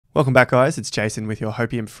Welcome back, guys. It's Jason with your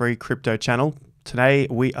Hopium Free Crypto channel. Today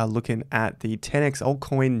we are looking at the 10X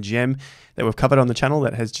altcoin gem that we've covered on the channel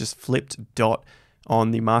that has just flipped dot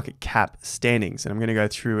on the market cap standings. And I'm going to go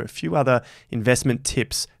through a few other investment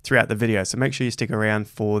tips throughout the video. So make sure you stick around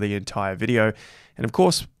for the entire video. And of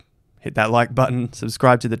course, hit that like button,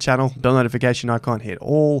 subscribe to the channel, bell notification icon, hit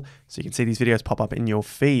all so you can see these videos pop up in your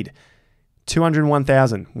feed.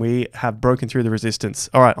 201,000. We have broken through the resistance.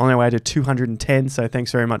 All right, on our way to 210. So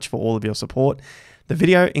thanks very much for all of your support. The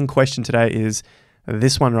video in question today is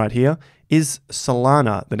this one right here. Is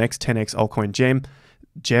Solana the next 10X altcoin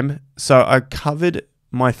gem? So I covered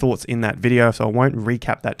my thoughts in that video, so I won't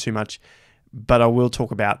recap that too much, but I will talk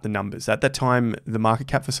about the numbers. At that time, the market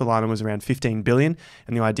cap for Solana was around 15 billion,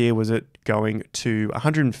 and the idea was it going to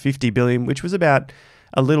 150 billion, which was about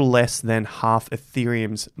a little less than half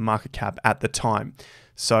Ethereum's market cap at the time.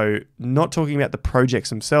 So not talking about the projects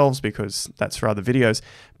themselves because that's for other videos,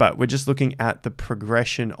 but we're just looking at the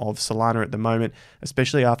progression of Solana at the moment,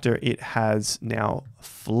 especially after it has now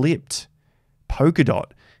flipped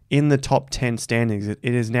Polkadot in the top 10 standings. It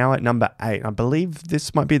is now at number 8. I believe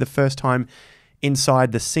this might be the first time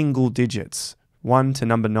inside the single digits, 1 to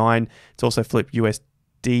number 9. It's also flipped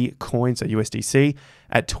USD coin, so USDC,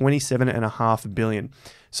 at 27.5 billion.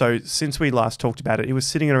 So since we last talked about it, it was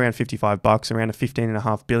sitting at around 55 bucks, around a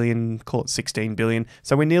 15.5 billion, call it 16 billion.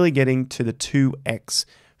 So we're nearly getting to the 2x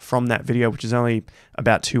from that video, which is only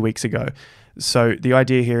about 2 weeks ago. So the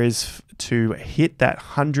idea here is to hit that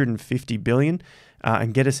 150 billion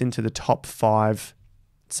and get us into the top 5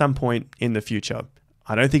 at some point in the future.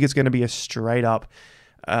 I don't think it's going to be a straight up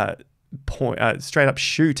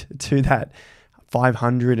shoot to that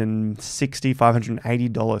 $560,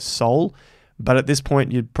 $580 SOL. But at this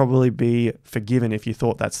point, you'd probably be forgiven if you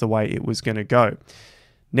thought that's the way it was going to go.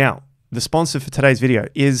 Now, the sponsor for today's video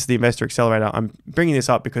is the Investor Accelerator. I'm bringing this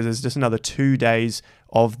up because there's just another 2 days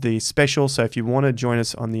of the special. So if you want to join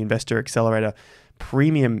us on the Investor Accelerator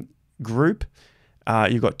Premium group,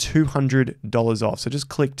 you've got $200 off. So just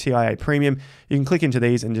click TIA Premium. You can click into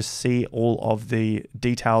these and just see all of the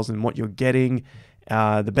details and what you're getting,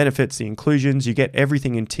 the benefits, the inclusions. You get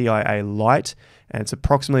everything in TIA Lite, and it's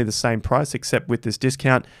approximately the same price, except with this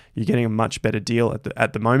discount, you're getting a much better deal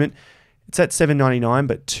at the moment. It's at $7.99,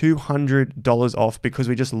 but $200 off because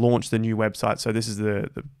we just launched the new website. So this is the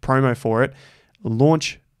promo for it.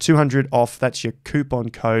 Launch 200 off. That's your coupon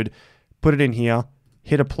code. Put it in here,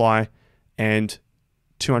 hit apply, and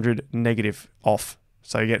 200 negative off.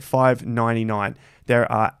 So you get $5.99.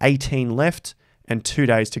 There are 18 left and 2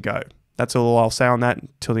 days to go. That's all I'll say on that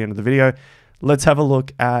until the end of the video. Let's have a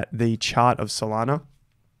look at the chart of Solana.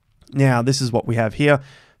 Now, this is what we have here.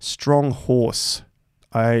 Strong horse.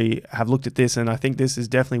 I have looked at this and I think this is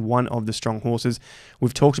definitely one of the strong horses.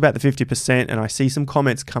 We've talked about the 50% and I see some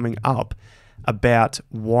comments coming up about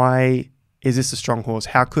why is this a strong horse?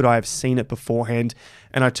 How could I have seen it beforehand?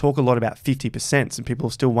 And I talk a lot about 50%, and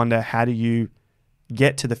people still wonder, how do you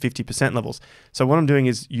get to the 50% levels? So what I'm doing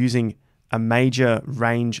is using a major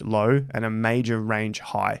range low and a major range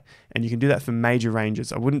high. And you can do that for major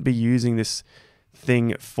ranges. I wouldn't be using this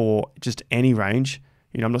thing for just any range.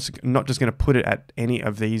 You know, I'm not just going to put it at any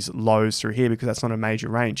of these lows through here because that's not a major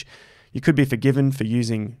range. You could be forgiven for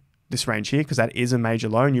using this range here because that is a major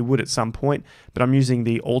low and you would at some point, but I'm using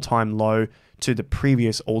the all-time low to the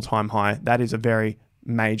previous all-time high. That is a very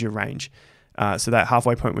major range. So that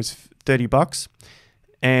halfway point was 30 bucks.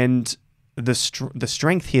 And the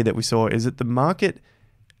strength here that we saw is that the market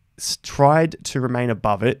tried to remain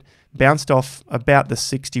above it, bounced off about the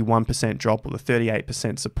 61% drop or the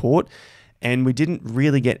 38% support, and we didn't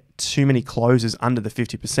really get too many closes under the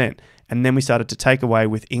 50%. And then we started to take away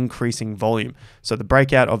with increasing volume. So the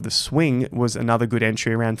breakout of the swing was another good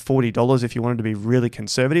entry, around $40 if you wanted to be really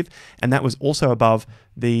conservative. And that was also above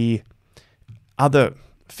the other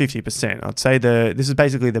 50%. I'd say this is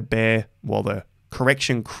basically the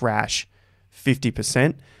correction crash 50%.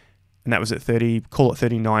 And that was at call it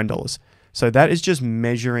 $39. So that is just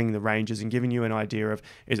measuring the ranges and giving you an idea of,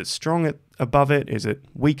 is it strong above it? Is it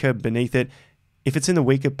weaker beneath it? If it's in the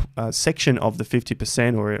weaker section of the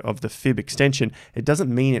 50% or of the fib extension, it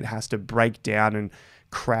doesn't mean it has to break down and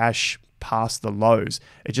crash past the lows.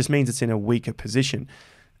 It just means it's in a weaker position.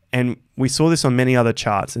 And we saw this on many other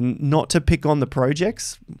charts. And not to pick on the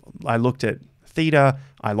projects, I looked at Theta,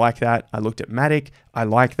 I like that. I looked at Matic, I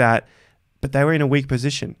like that. But they were in a weak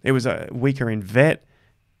position. It was weaker in VET.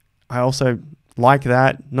 I also like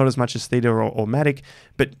that, not as much as Theta or Matic,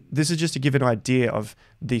 but this is just to give an idea of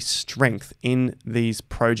the strength in these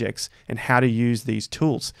projects and how to use these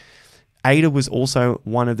tools. ADA was also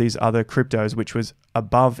one of these other cryptos which was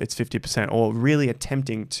above its 50% or really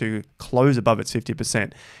attempting to close above its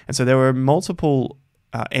 50%. And so there were multiple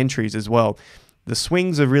entries as well. The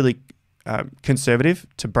swings are really conservative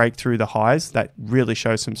to break through the highs. That really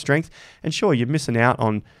shows some strength. And sure, you're missing out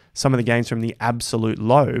on some of the gains from the absolute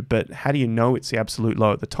low, but how do you know it's the absolute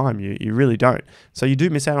low at the time? You really don't. So you do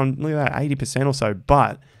miss out on, look at that, 80% or so,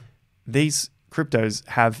 but these cryptos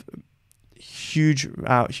have huge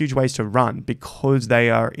ways to run because they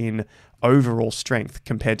are in overall strength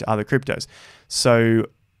compared to other cryptos. So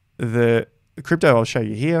the crypto I'll show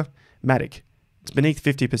you here, Matic, it's beneath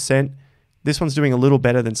 50%. This one's doing a little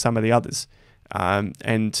better than some of the others.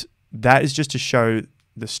 And that is just to show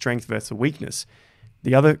the strength versus weakness.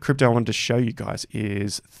 The other crypto I wanted to show you guys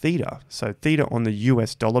is Theta. So Theta on the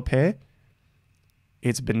US dollar pair,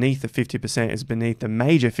 it's beneath the 50%, it's beneath the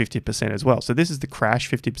major 50% as well. So this is the crash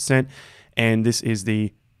 50%, and this is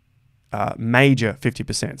the major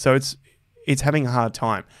 50%. So it's having a hard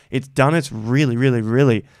time. It's done its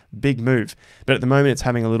really big move, but at the moment it's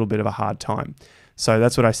having a little bit of a hard time. So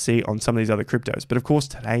that's what I see on some of these other cryptos. But of course,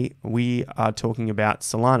 today we are talking about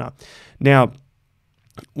Solana. Now,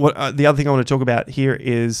 what the other thing I want to talk about here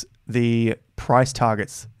is the price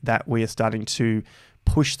targets that we are starting to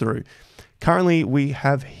push through. Currently, we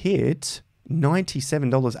have hit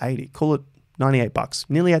 $97.80. Call it 98 bucks.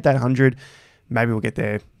 Nearly at that 100. Maybe we'll get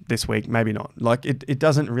there this week, maybe not. Like it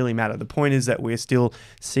doesn't really matter. The point is that we're still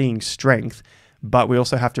seeing strength, but we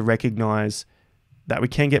also have to recognize that we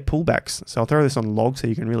can get pullbacks. So I'll throw this on log so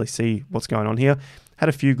you can really see what's going on here. Had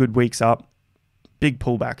a few good weeks up, big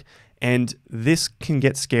pullback. And this can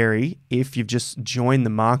get scary if you've just joined the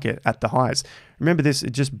market at the highs. Remember this,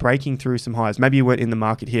 just breaking through some highs. Maybe you weren't in the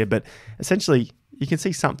market here, but essentially you can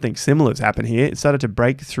see something similar has happened here. It started to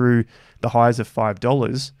break through the highs of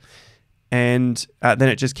 $5 and then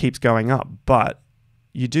it just keeps going up. But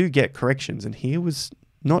you do get corrections, and here was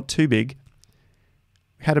not too big.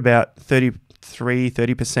 We had about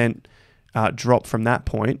 30% drop from that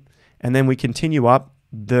point, and then we continue up.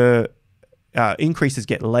 The increases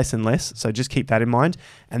get less and less, so just keep that in mind.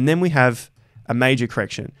 And then we have a major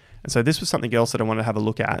correction. And so this was something else that I want to have a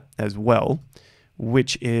look at as well,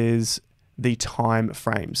 which is the time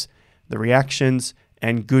frames, the reactions,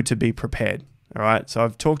 and good to be prepared. All right, so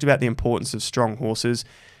I've talked about the importance of strong horses,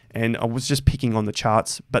 and I was just picking on the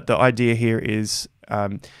charts, but the idea here is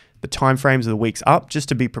the time frames of the weeks up, just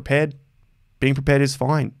to be prepared. Being prepared is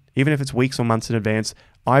fine, even if it's weeks or months in advance.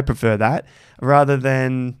 I prefer that rather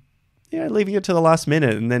than leaving it to the last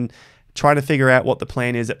minute and then trying to figure out what the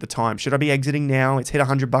plan is at the time. Should I be exiting now? It's hit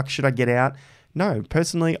 $100. Should I get out? No,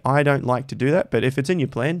 personally, I don't like to do that. But if it's in your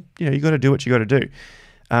plan, you got to do what you got to do.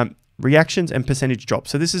 Reactions and percentage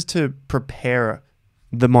drops. So this is to prepare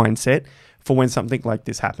the mindset for when something like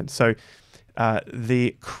this happens. So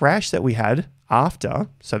the crash that we had after,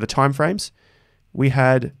 so the time frames, we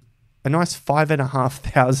had a nice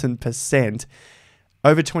 5,500%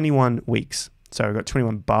 over 21 weeks. So we've got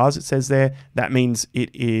 21 bars, it says there. That means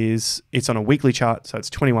it's on a weekly chart, so it's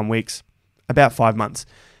 21 weeks, about 5 months.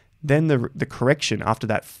 Then the correction after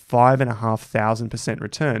that 5,500%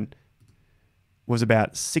 return was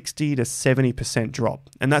about 60 to 70% drop.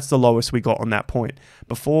 And that's the lowest we got on that point.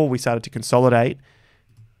 Before we started to consolidate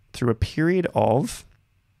through a period of,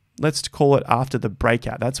 let's call it after the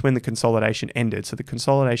breakout. That's when the consolidation ended. So the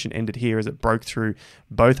consolidation ended here as it broke through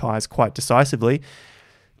both highs quite decisively.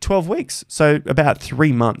 12 weeks. So about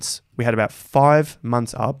 3 months. We had about 5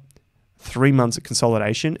 months up, 3 months of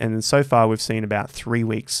consolidation. And then so far we've seen about 3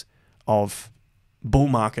 weeks of bull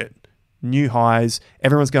market, new highs.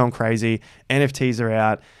 Everyone's going crazy. NFTs are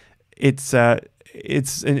out. It's a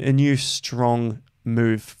new strong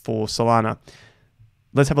move for Solana.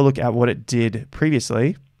 Let's have a look at what it did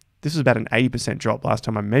previously. This was about an 80% drop last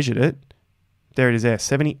time I measured it. There it is there,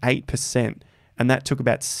 78%. And that took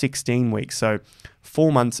about 16 weeks. So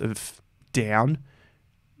 4 months of down.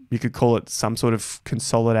 You could call it some sort of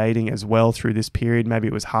consolidating as well through this period. Maybe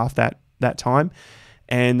it was half that time.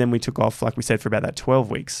 And then we took off, like we said, for about that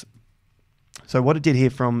 12 weeks. So what it did here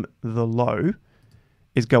from the low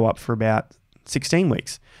is go up for about 16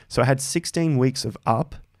 weeks. So I had 16 weeks of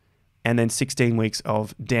up and then 16 weeks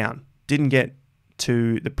of down. Didn't get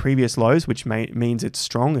to the previous lows, which means it's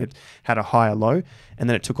strong. It had a higher low, and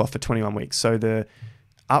then it took off for 21 weeks. So the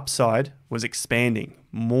upside was expanding,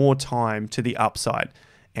 more time to the upside,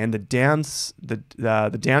 and the downtrends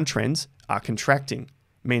are contracting,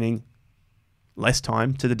 meaning less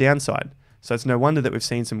time to the downside. So it's no wonder that we've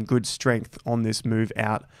seen some good strength on this move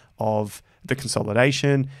out of the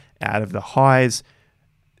consolidation, out of the highs.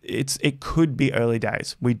 it could be early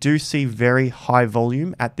days. We do see very high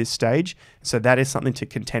volume at this stage, so that is something to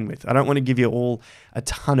contend with. I don't want to give you all a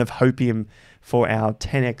ton of hopium for our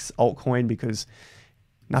 10X altcoin because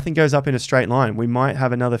nothing goes up in a straight line. We might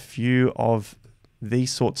have another few of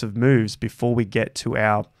these sorts of moves before we get to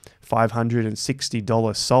our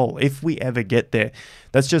 $560 Sol, if we ever get there.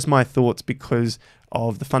 That's just my thoughts because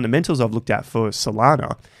of the fundamentals I've looked at for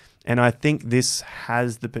Solana, and I think this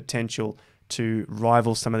has the potential to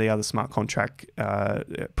rival some of the other smart contract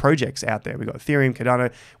projects out there. We've got Ethereum,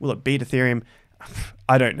 Cardano. Will it beat Ethereum?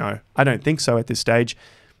 I don't know. I don't think so at this stage,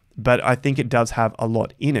 but I think it does have a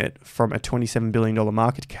lot in it from a $27 billion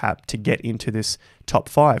market cap to get into this top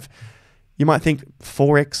 5. You might think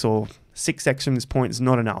 4x or 6x from this point is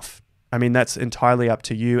not enough. I mean, that's entirely up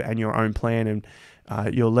to you and your own plan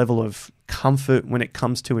and your level of comfort when it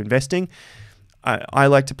comes to investing. I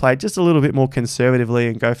like to play just a little bit more conservatively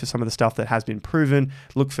and go for some of the stuff that has been proven,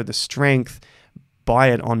 look for the strength, buy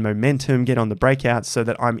it on momentum, get on the breakouts so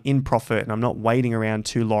that I'm in profit and I'm not waiting around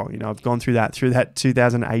too long. You know, I've gone through that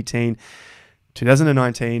 2018,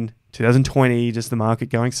 2019, 2020, just the market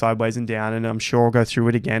going sideways and down, and I'm sure I'll go through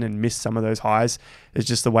it again and miss some of those highs. It's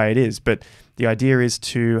just the way it is. But the idea is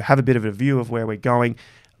to have a bit of a view of where we're going,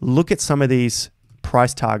 look at some of these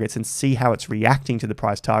price targets and see how it's reacting to the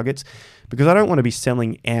price targets, because I don't want to be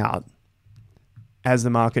selling out as the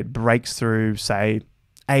market breaks through, say,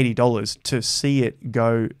 $80 to see it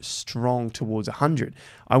go strong towards 100.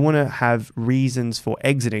 I want to have reasons for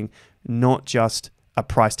exiting, not just a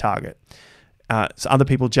price target. So other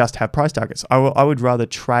people just have price targets. I would rather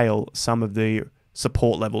trail some of the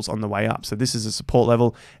support levels on the way up. So this is a support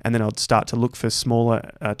level, and then I'll start to look for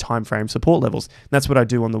smaller time frame support levels. And that's what I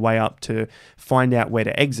do on the way up to find out where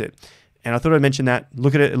to exit. And I thought I'd mention that,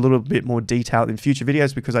 look at it a little bit more detailed in future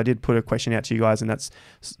videos, because I did put a question out to you guys, and that's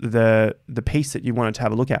the piece that you wanted to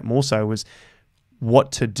have a look at more so was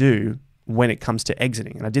what to do when it comes to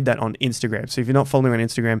exiting. And I did that on Instagram. So if you're not following me on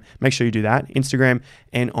Instagram, make sure you do that. Instagram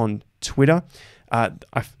and on Twitter.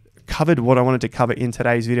 I've covered what I wanted to cover in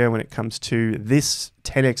today's video when it comes to this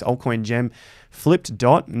 10x altcoin gem flipped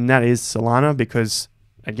dot, and that is Solana, because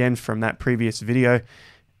again, from that previous video,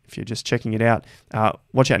 if you're just checking it out,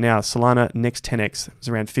 watch out now. Solana next 10x is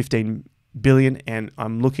around 15 billion, and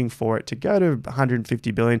I'm looking for it to go to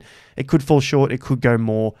 150 billion. It could fall short, it could go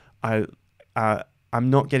more. I'm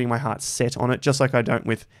not getting my heart set on it, just like I don't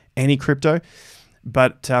with any crypto,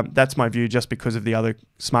 but that's my view just because of the other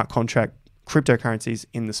smart contract cryptocurrencies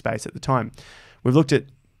in the space at the time. We've looked at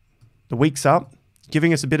the weeks up,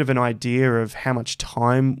 giving us a bit of an idea of how much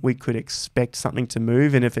time we could expect something to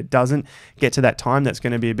move, and if it doesn't get to that time, that's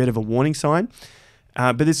going to be a bit of a warning sign.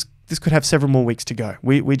 But this could have several more weeks to go.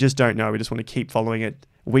 We just don't know. We just want to keep following it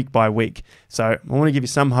week by week. So I want to give you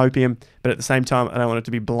some hopium, but at the same time, I don't want it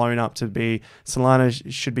to be blown up to be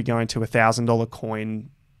Solana should be going to $1,000 coin,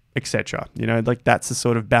 etc. You know, like that's the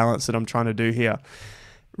sort of balance that I'm trying to do here.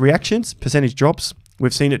 Reactions, percentage drops.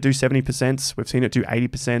 We've seen it do 70%. We've seen it do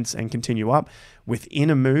 80% and continue up. Within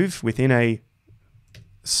a move, within a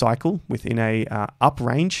cycle, within a up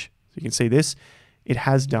range, so you can see this, it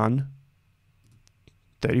has done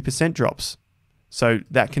 30% drops. So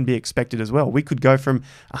that can be expected as well. We could go from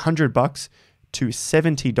 $100 to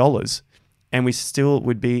 $70 and we still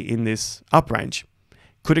would be in this up range.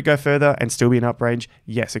 Could it go further and still be an up range?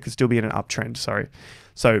 Yes, it could still be in an uptrend, sorry.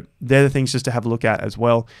 So they're the things just to have a look at as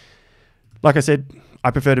well. Like I said,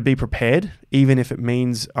 I prefer to be prepared, even if it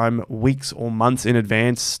means I'm weeks or months in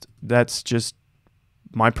advance. That's just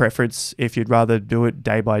my preference. If you'd rather do it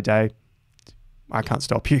day by day, I can't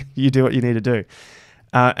stop you. You do what you need to do.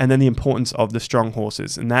 And then the importance of the strong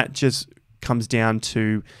horses. And that just comes down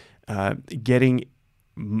to getting,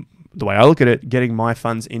 the way I look at it, getting my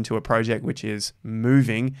funds into a project which is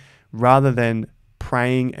moving rather than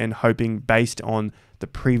praying and hoping based on the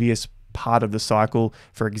previous part of the cycle.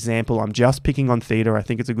 For example, I'm just picking on Theta. I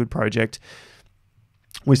think it's a good project.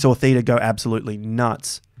 We saw Theta go absolutely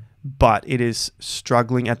nuts, but it is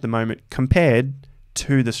struggling at the moment compared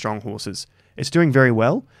to the strong horses. It's doing very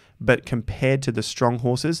well, but compared to the strong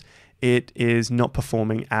horses, it is not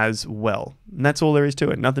performing as well. And that's all there is to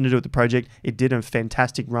it. Nothing to do with the project. It did a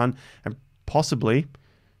fantastic run and possibly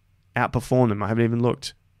outperformed them. I haven't even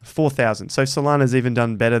looked. 4,000. So Solana's even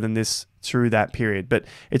done better than this through that period, but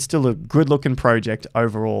it's still a good looking project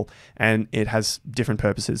overall, and it has different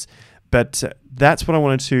purposes. But that's what I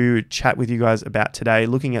wanted to chat with you guys about today,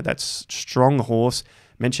 looking at that strong horse,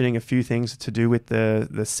 mentioning a few things to do with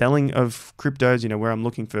the selling of cryptos, you know, where I'm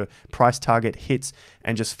looking for price target hits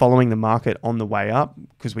and just following the market on the way up,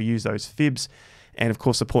 because we use those fibs, and of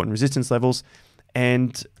course support and resistance levels.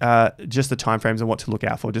 and just the timeframes and what to look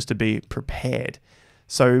out for, just to be prepared.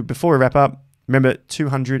 So before we wrap up, remember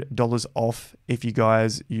 $200 off if you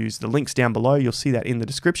guys use the links down below. You'll see that in the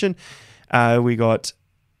description. We got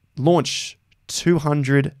launch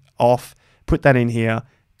 200 off. Put that in here.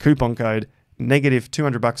 Coupon code negative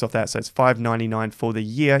 $200 off that. So it's $5.99 for the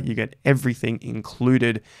year. You get everything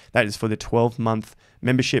included. That is for the 12-month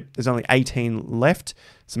membership. There's only 18 left.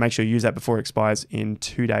 So make sure you use that before it expires in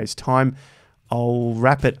 2 days' time. I'll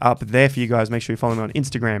wrap it up there for you guys. Make sure you follow me on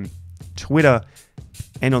Instagram, Twitter,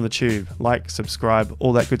 and on the tube. Like, subscribe,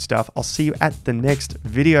 all that good stuff. I'll see you at the next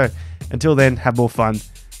video. Until then, have more fun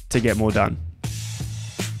to get more done.